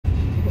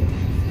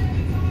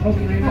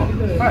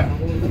Hi.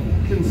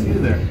 Didn't see you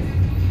there.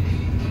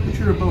 What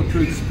you're about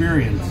to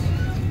experience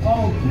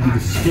will be the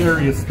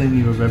scariest thing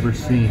you have ever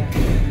seen.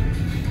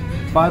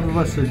 5 of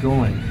us are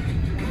going.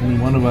 Only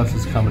one of us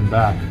is coming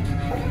back.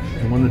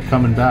 The one that's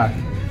coming back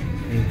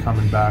ain't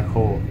coming back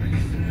whole.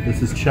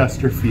 This is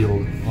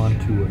Chesterfield on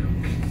tour.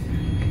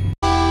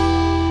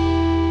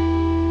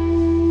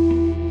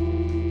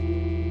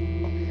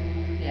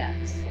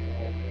 Yes.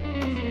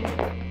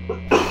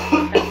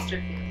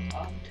 Chesterfield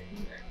on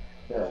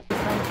tour.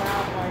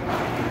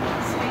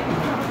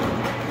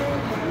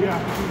 Yeah.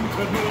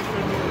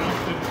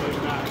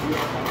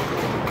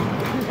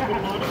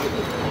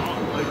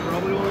 Like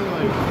probably only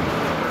like.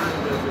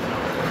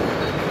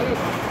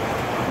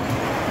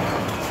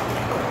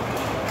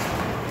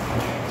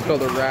 It's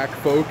called a rack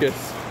focus.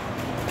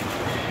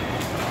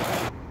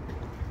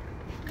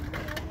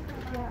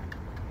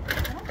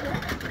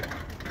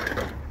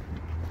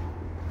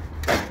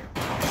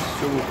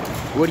 So,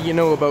 what do you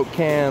know about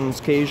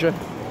cans, Kasia? They're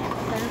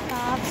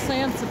 5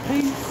 cents a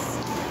piece.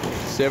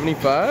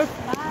 75?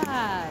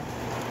 5.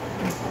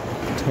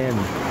 10.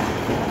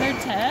 They're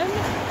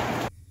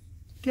 10?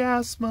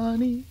 Gas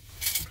money.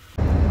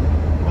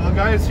 Well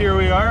guys, here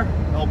we are,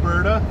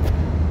 Alberta.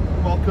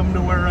 Welcome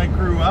to where I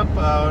grew up.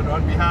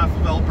 On behalf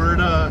of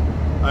Alberta,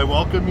 I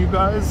welcome you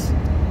guys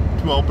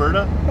to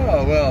Alberta.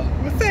 Oh, well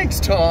thanks,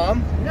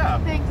 Tom. Yeah.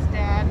 Thanks,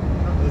 Dad.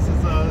 This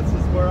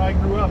is where I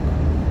grew up.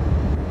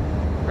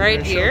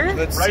 Right here?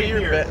 Let's Right see your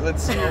here. bed.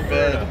 Let's see your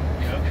bed.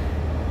 Yeah.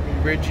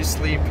 Where'd you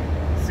sleep?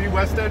 See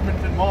West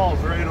Edmonton Mall's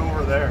right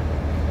over there.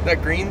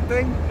 That green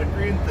thing? The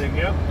green thing,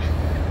 yep.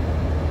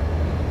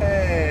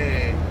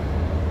 Hey.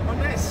 Oh,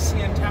 nice.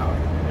 CN Tower.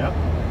 Yep.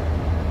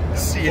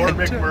 CN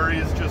Fort Tower. McMurray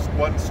is just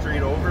 1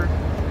 street over.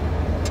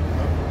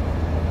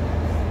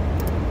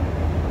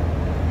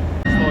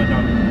 Slow it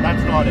down.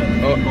 That's not it.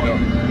 Oh, Keep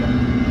going.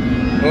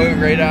 no. Oh,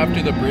 right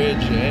after the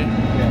bridge, eh?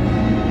 Yeah.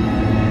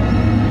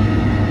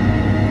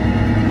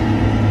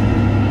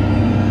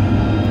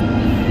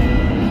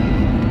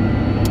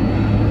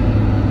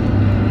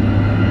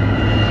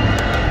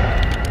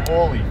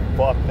 Holy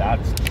fuck,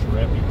 that's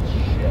trippy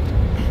shit.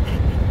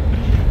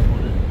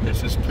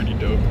 This is pretty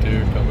dope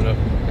too, coming up.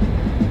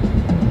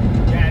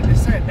 Yeah,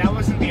 that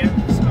wasn't the end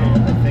of the snow.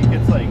 I think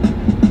it's like,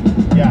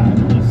 yeah,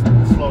 just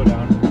slow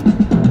down.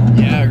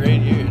 Yeah,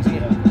 right here, isn't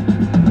it?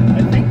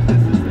 I think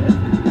this is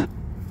it.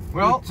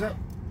 Well,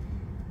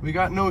 we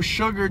got no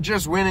sugar,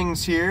 just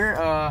winnings here.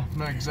 I'm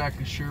not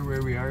exactly sure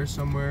where we are.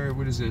 Somewhere,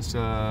 what is this?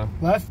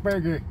 Left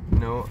burger.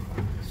 No,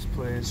 this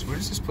place. What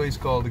is this place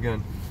called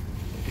again?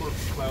 Fort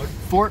Cloud.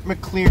 Fort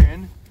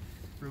McLaren,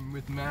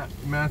 with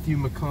Matthew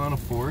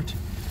McConaughey.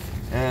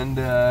 And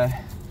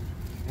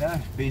yeah,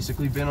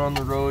 basically been on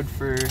the road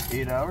for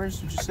 8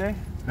 hours, would you say?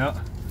 Yeah.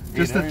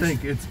 Just 8 to hours?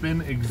 think, it's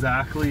been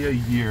exactly a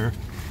year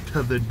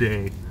to the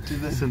day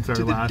since our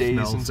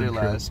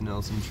last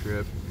Nelson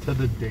trip. To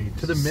the day,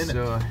 to the minute.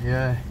 So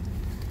yeah,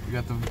 we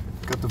got the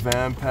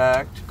van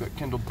packed. Got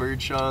Kendall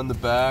Birdshaw in the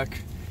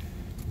back,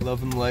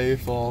 loving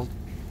life, all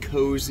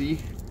cozy.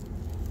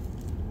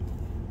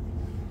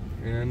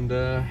 And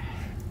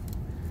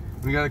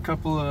we got a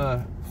couple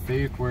of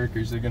fake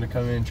workers. They're gonna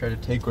come in and try to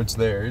take what's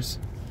theirs,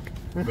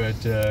 but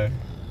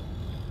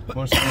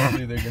most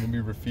likely they're gonna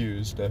be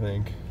refused. I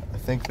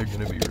think they're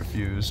gonna be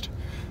refused.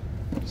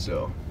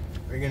 So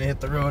we're gonna hit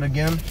the road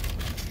again.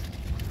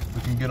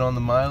 We can get on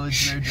the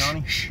mileage there,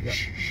 Johnny. Yep.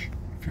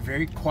 If you're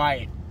very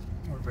quiet,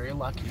 we're very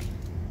lucky.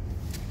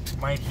 You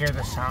might hear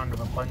the sound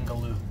of a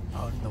bungaloo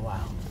out in the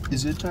wild.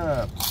 Is it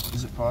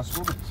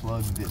possible to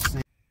plug this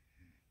thing?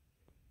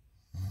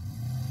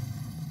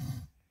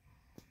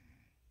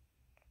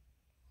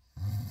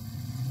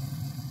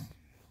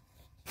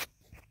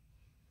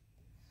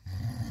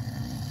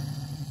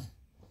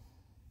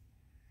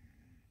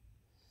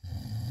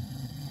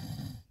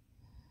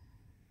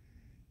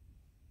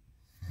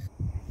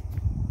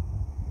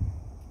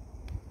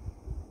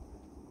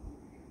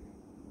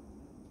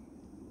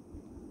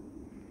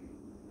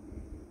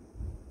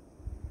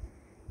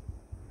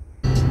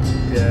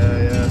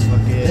 Yeah,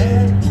 fuck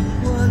yeah.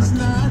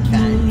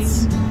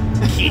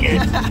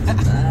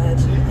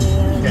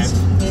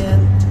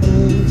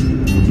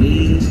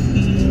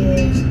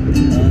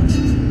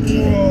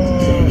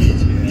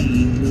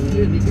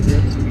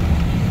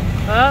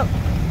 Oh,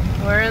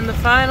 we're in the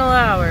final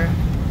hour.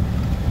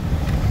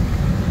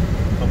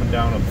 Coming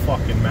down a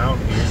fucking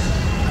mountain here.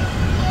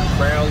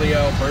 Crowley,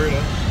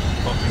 Alberta.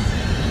 Fucking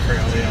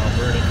Crowley,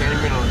 Alberta. Can't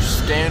even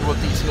understand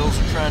what these hills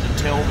are trying to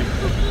tell me.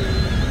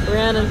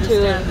 Ran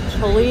into a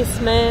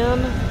policeman.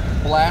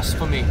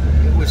 Blasphemy.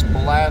 It was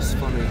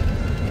blasphemy.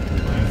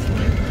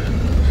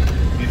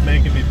 He's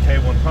making me pay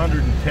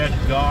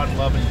 110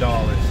 God-loving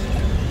dollars.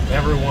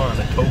 Every one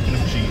a token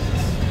of Jesus.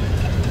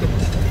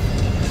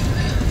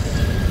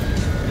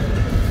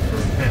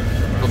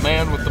 The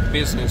man with the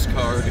business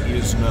card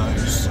is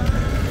nice.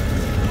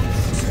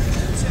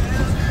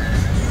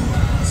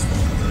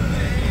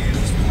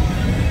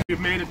 We've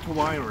made it to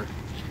Weimar.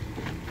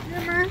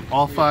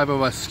 All 5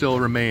 of us still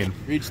remain.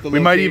 Reach the We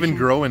might location. even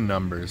grow in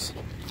numbers.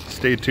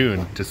 stay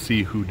tuned to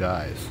see who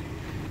dies.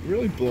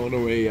 Really blown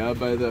away, yeah,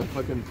 by the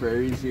fucking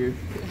prairies here.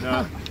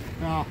 No.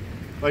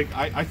 Like,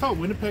 I thought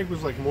Winnipeg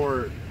was like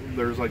more,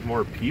 there's like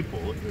more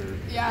people.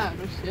 Yeah,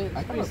 no shit.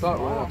 I kind of thought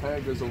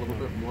Winnipeg was a little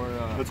bit more,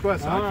 Let's go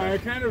ask I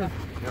kind of...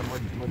 yeah,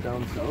 more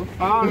down south.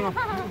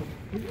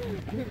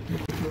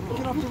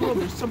 Get off the road,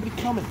 there's somebody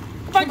coming.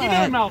 Fuck you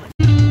doing, Melvin?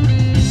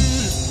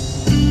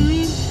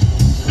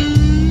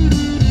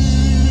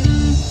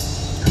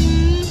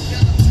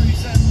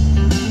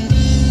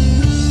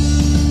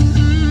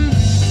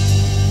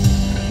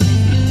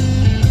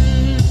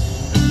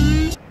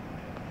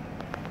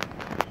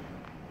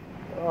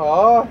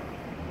 Aw,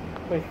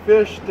 my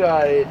fish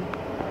died.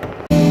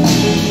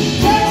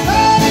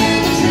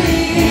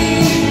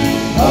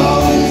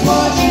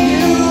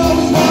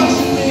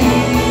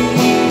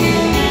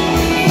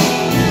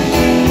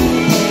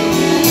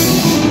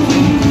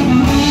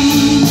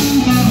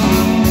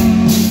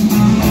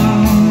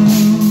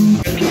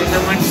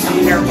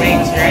 Their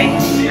wings, right?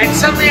 And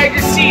suddenly I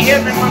just see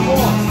him in my bowl.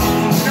 You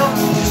know,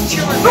 just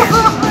chilling there.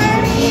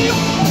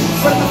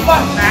 What the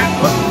fuck, man?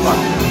 What the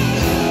fuck?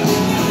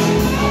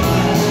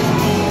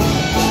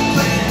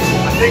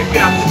 I think we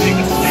have to make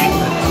a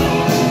statement.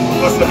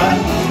 What's that?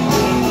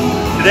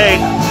 Today,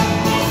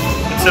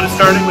 instead of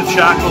starting with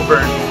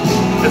Shackleburn,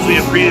 as we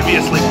have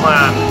previously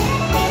planned,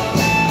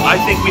 I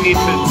think we need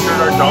to insert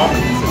our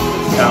dominance into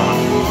this town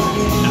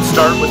and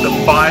start with a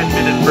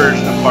 5-minute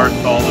version of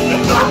Bartholomew.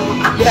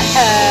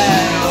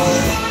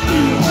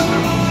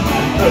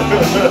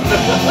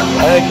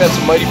 I think that's a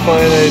mighty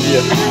fine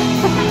idea.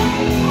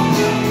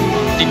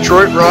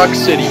 Detroit Rock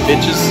City,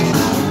 bitches.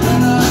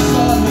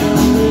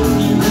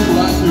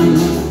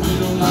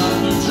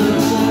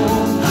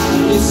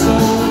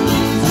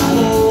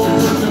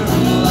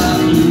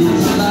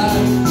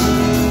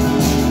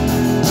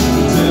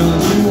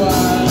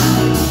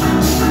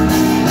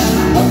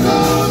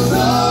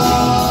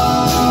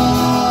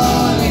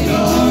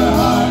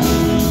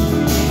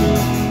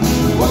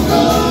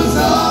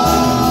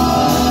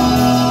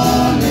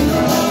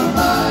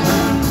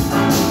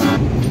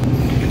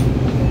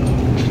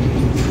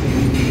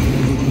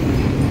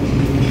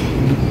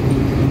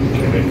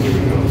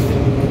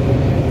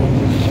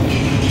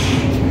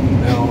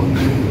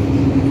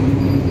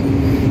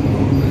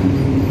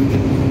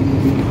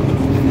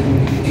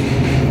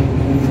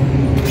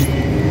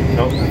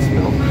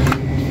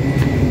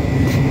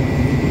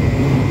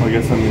 I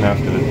guess I'm gonna have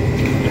to,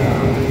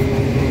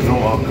 no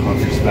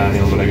Cocker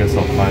Spaniel, but I guess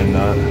I'll find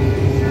that.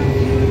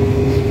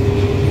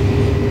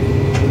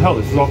 What the hell,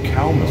 this is all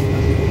cow milk.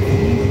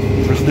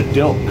 Where's the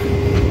Dilk?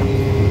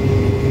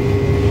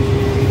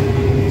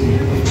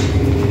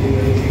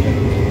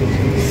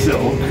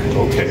 Silk,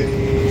 okay.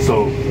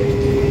 So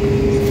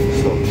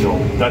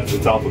no,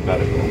 it's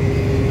alphabetical.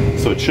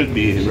 So it should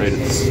be right at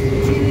this.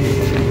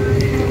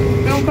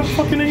 I don't got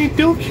fucking any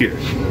Dilk here.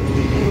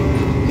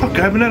 Fuck,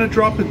 I haven't had a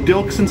drop of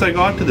Dilk since I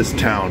got to this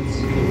town.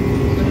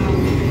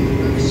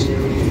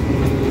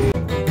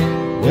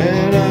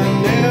 When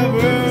I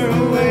never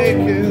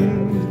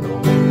awaken,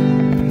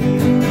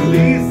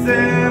 please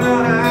then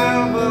I'll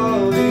have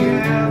all the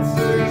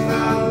answers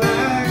I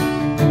lack.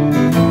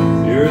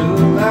 You're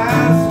the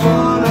last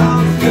one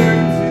I'll turn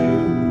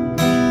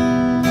to.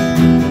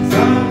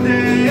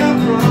 Someday I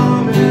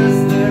promise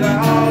that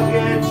I'll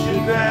get you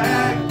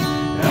back.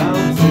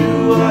 I'll do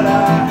what I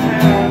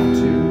have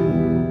to.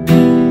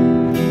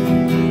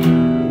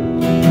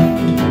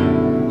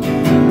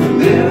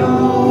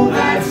 Little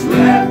that's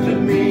left of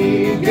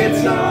me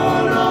gets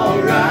on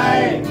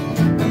alright.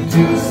 I'm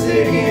too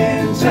sick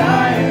and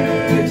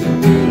tired to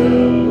put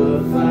up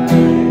a fight.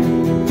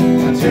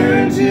 I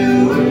turn to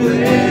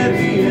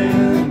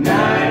oblivion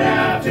night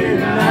after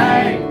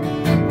night.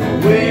 I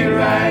wait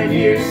right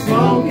here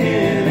smoking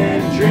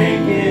and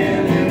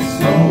drinking and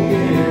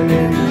smoking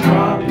and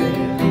dropping.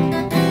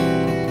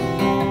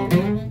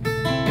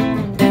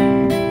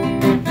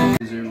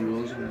 Is there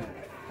rules?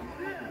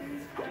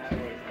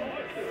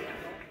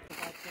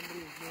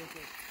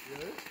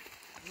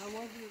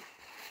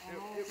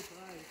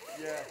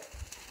 Yeah.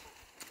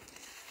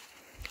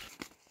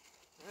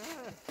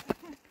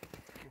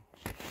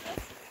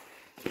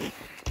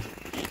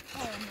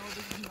 Oh no,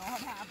 this is not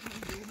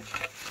happening, dude.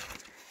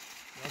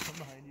 I'll come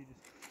behind you,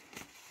 just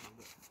hold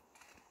it.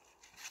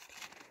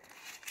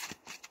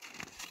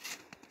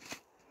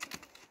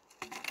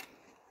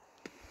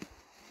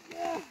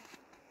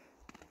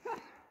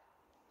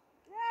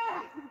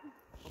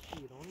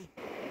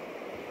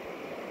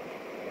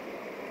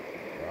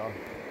 Wow.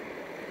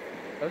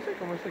 That's like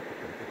almost like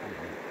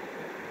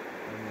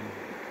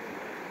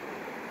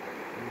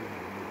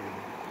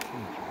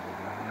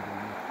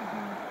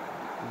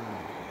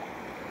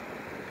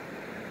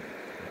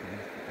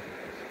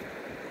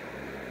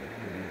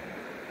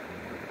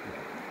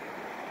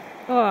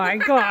Oh, I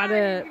got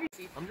it.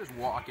 I'm just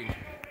walking.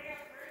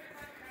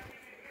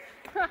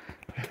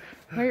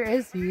 Where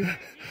is he?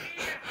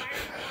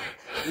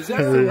 Is that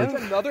that's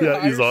another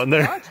Yeah, he's on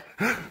there. spot?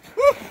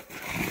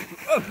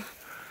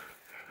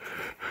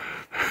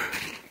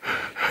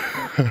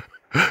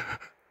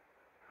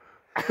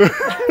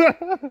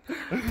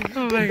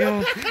 Oh my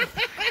god.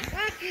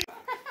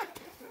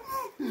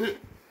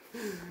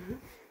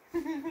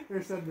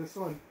 Here, send this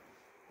one.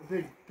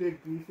 Big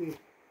beefy.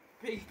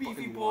 Big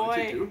beefy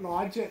boy.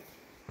 Launch it.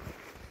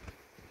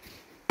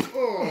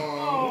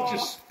 Oh, it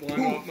just spun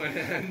off my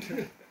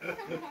hand.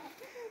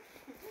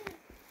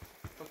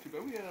 Not too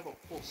bad we have a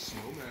full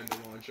snowman to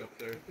launch up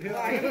there.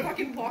 I have a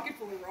fucking pocket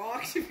full of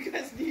rocks if you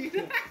guys need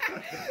it.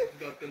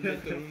 Got the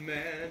little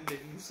man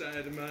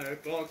inside of my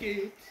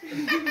pocket.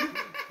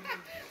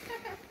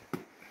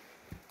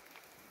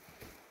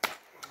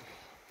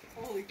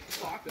 Holy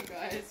fuck, you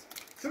guys.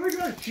 Somebody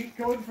got a cheat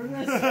code for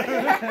this?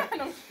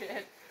 No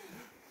shit.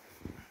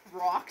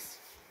 Rocks.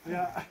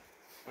 Yeah.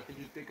 I can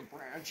just take a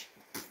branch.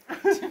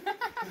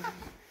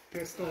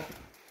 Pistol.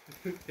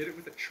 Hit it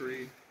with a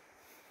tree.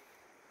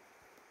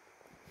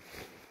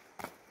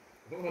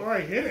 Oh, I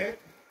hit it.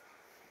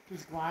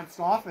 Just glanced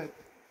off it.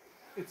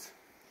 It's...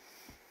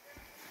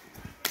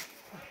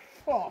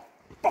 Oh,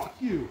 fuck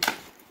you.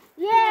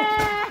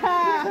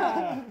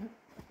 Yeah!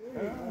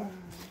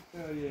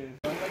 Oh, yeah.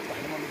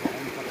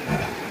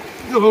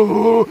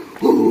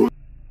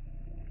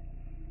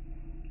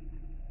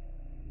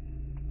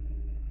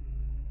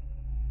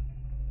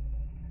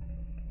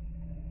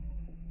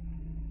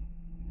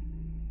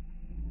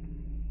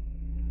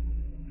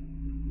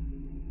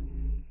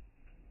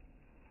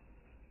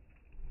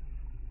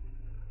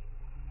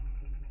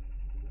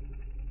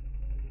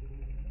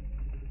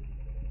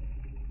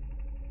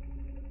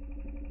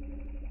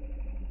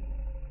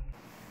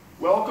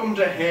 Welcome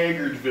to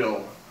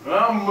Haggardville.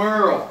 I'm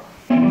Merle.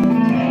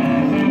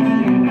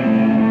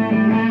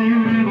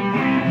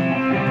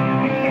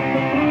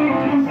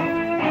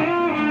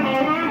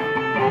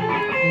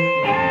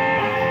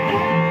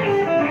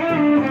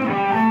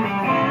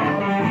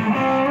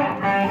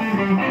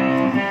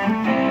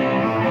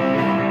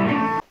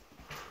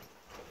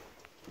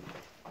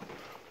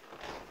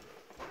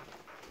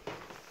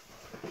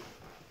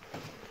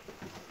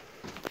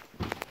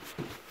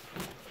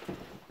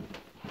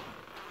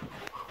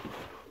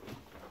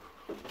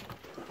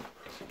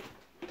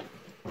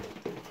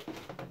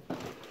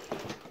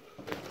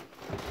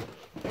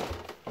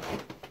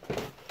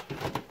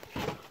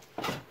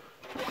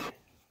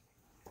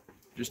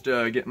 Just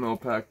getting all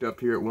packed up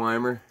here at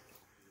Weimer.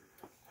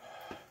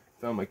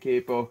 Found my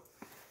capo.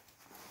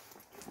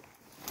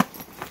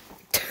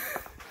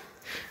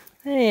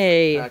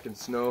 Hey. Packing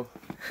snow.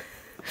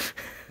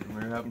 And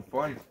we're having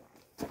fun.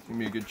 It's gonna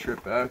be a good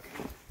trip back.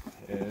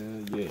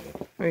 Hell yeah.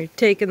 Are you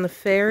taking the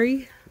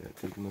ferry? Yeah,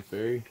 taking the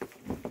ferry.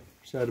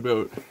 Just had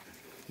about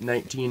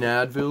 19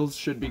 Advils.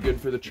 Should be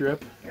good for the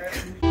trip.